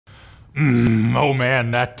Oh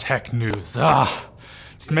man, that tech news.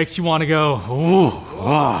 Just makes you want to go, ooh,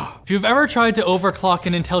 ah. If you've ever tried to overclock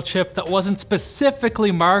an Intel chip that wasn't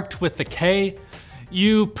specifically marked with the K,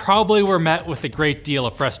 you probably were met with a great deal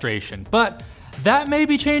of frustration. But that may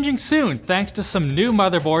be changing soon thanks to some new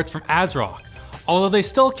motherboards from ASRock. Although they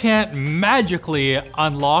still can't magically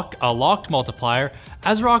unlock a locked multiplier,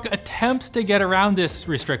 ASRock attempts to get around this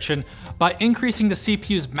restriction by increasing the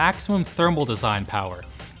CPU's maximum thermal design power.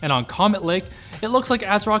 And on Comet Lake, it looks like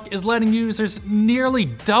ASRock is letting users nearly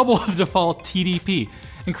double the default TDP,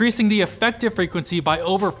 increasing the effective frequency by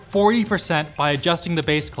over 40% by adjusting the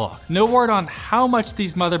base clock. No word on how much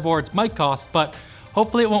these motherboards might cost, but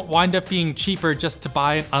hopefully it won't wind up being cheaper just to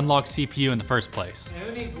buy an unlocked CPU in the first place.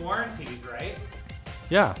 Who needs warranties, right?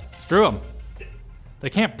 Yeah, screw them. They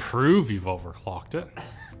can't prove you've overclocked it.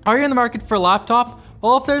 Are you in the market for a laptop?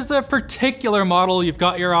 Well, if there's a particular model you've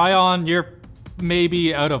got your eye on, you're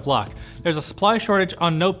maybe out of luck. There's a supply shortage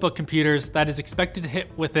on notebook computers that is expected to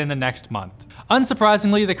hit within the next month.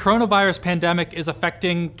 Unsurprisingly, the coronavirus pandemic is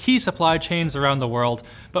affecting key supply chains around the world,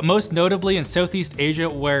 but most notably in Southeast Asia,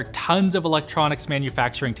 where tons of electronics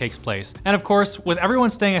manufacturing takes place. And of course, with everyone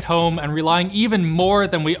staying at home and relying even more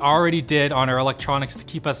than we already did on our electronics to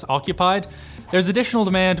keep us occupied, there's additional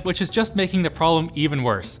demand, which is just making the problem even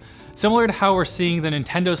worse. Similar to how we're seeing the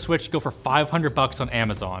Nintendo Switch go for $500 on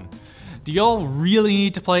Amazon. Do y'all really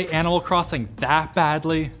need to play Animal Crossing that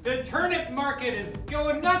badly? The turnip market is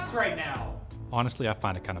going nuts right now. Honestly, I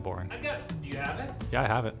find it kind of boring. Do you have it? Yeah, I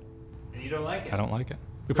have it. And you don't like it? I don't like it.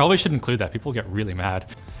 We probably should include that. People get really mad.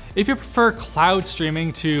 If you prefer cloud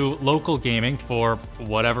streaming to local gaming for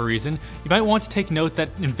whatever reason, you might want to take note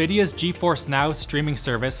that NVIDIA's GeForce Now streaming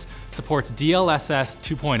service supports DLSS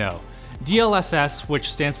 2.0. DLSS,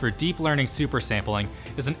 which stands for Deep Learning Super Sampling,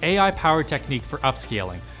 is an AI-powered technique for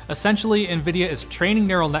upscaling. Essentially, NVIDIA is training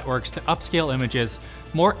neural networks to upscale images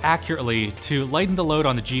more accurately to lighten the load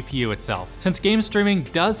on the GPU itself. Since game streaming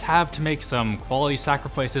does have to make some quality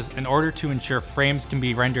sacrifices in order to ensure frames can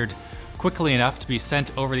be rendered quickly enough to be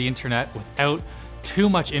sent over the internet without too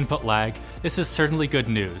much input lag, this is certainly good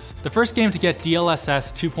news. The first game to get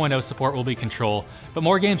DLSS 2.0 support will be Control, but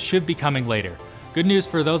more games should be coming later. Good news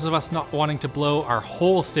for those of us not wanting to blow our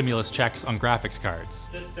whole stimulus checks on graphics cards.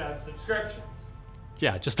 Just on subscriptions.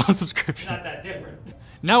 Yeah, just on subscription. Not that different.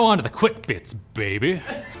 Now on to the quick bits, baby.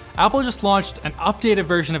 Apple just launched an updated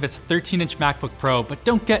version of its 13-inch MacBook Pro, but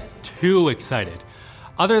don't get too excited.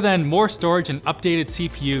 Other than more storage and updated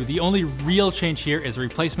CPU, the only real change here is a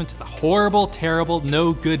replacement to the horrible, terrible,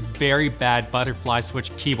 no good, very bad butterfly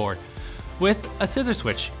switch keyboard with a scissor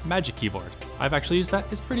switch magic keyboard. I've actually used that,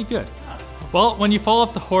 it's pretty good. Well, when you fall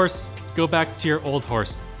off the horse, go back to your old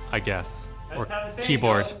horse, I guess. That's how the saying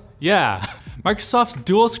keyboard. goes. Yeah. Microsoft's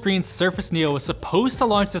dual screen Surface Neo was supposed to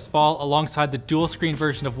launch this fall alongside the dual screen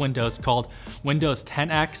version of Windows called Windows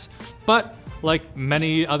 10X, but like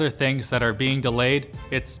many other things that are being delayed,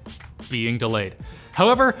 it's being delayed.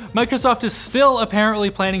 However, Microsoft is still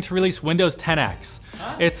apparently planning to release Windows 10X.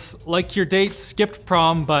 Huh? It's like your date skipped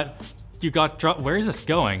prom, but you got dropped. Where is this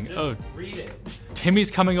going? Just read it.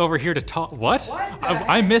 Timmy's coming over here to talk. What?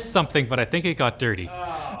 I missed something, but I think it got dirty.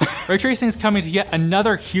 Ray tracing is coming to yet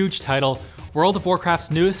another huge title, World of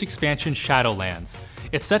Warcraft's newest expansion, Shadowlands.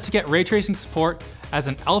 It's set to get ray tracing support, as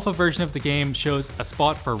an alpha version of the game shows a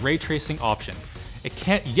spot for ray tracing option. It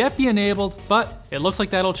can't yet be enabled, but it looks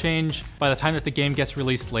like that'll change by the time that the game gets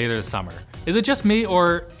released later this summer. Is it just me,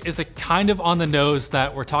 or is it kind of on the nose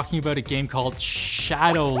that we're talking about a game called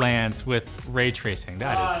Shadowlands with ray tracing?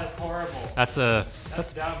 That's horrible. That's dumb.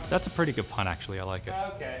 a pretty good pun, actually. I like it.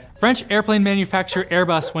 Okay. French airplane manufacturer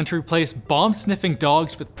Airbus went to replace bomb-sniffing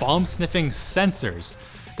dogs with bomb-sniffing sensors.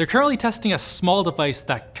 They're currently testing a small device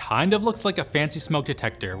that kind of looks like a fancy smoke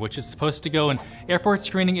detector, which is supposed to go in airport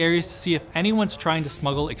screening areas to see if anyone's trying to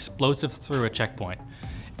smuggle explosives through a checkpoint.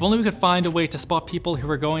 If only we could find a way to spot people who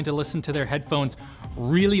are going to listen to their headphones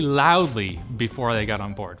really loudly before they got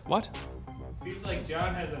on board. What? Seems like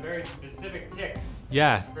John has a very specific tick.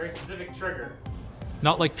 Yeah. Very specific trigger.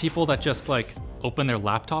 Not like people that just like open their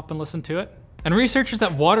laptop and listen to it. And researchers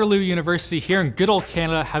at Waterloo University here in good old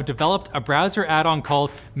Canada have developed a browser add-on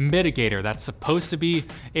called Mitigator that's supposed to be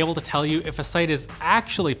able to tell you if a site is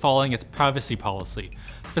actually following its privacy policy,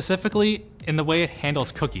 specifically in the way it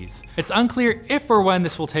handles cookies. It's unclear if or when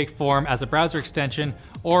this will take form as a browser extension,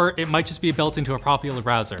 or it might just be built into a popular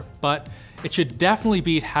browser, but it should definitely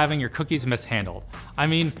beat having your cookies mishandled. I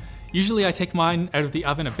mean, usually I take mine out of the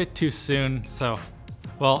oven a bit too soon, so,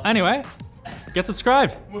 well, anyway. Get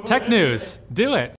subscribed. Tech news. Do it.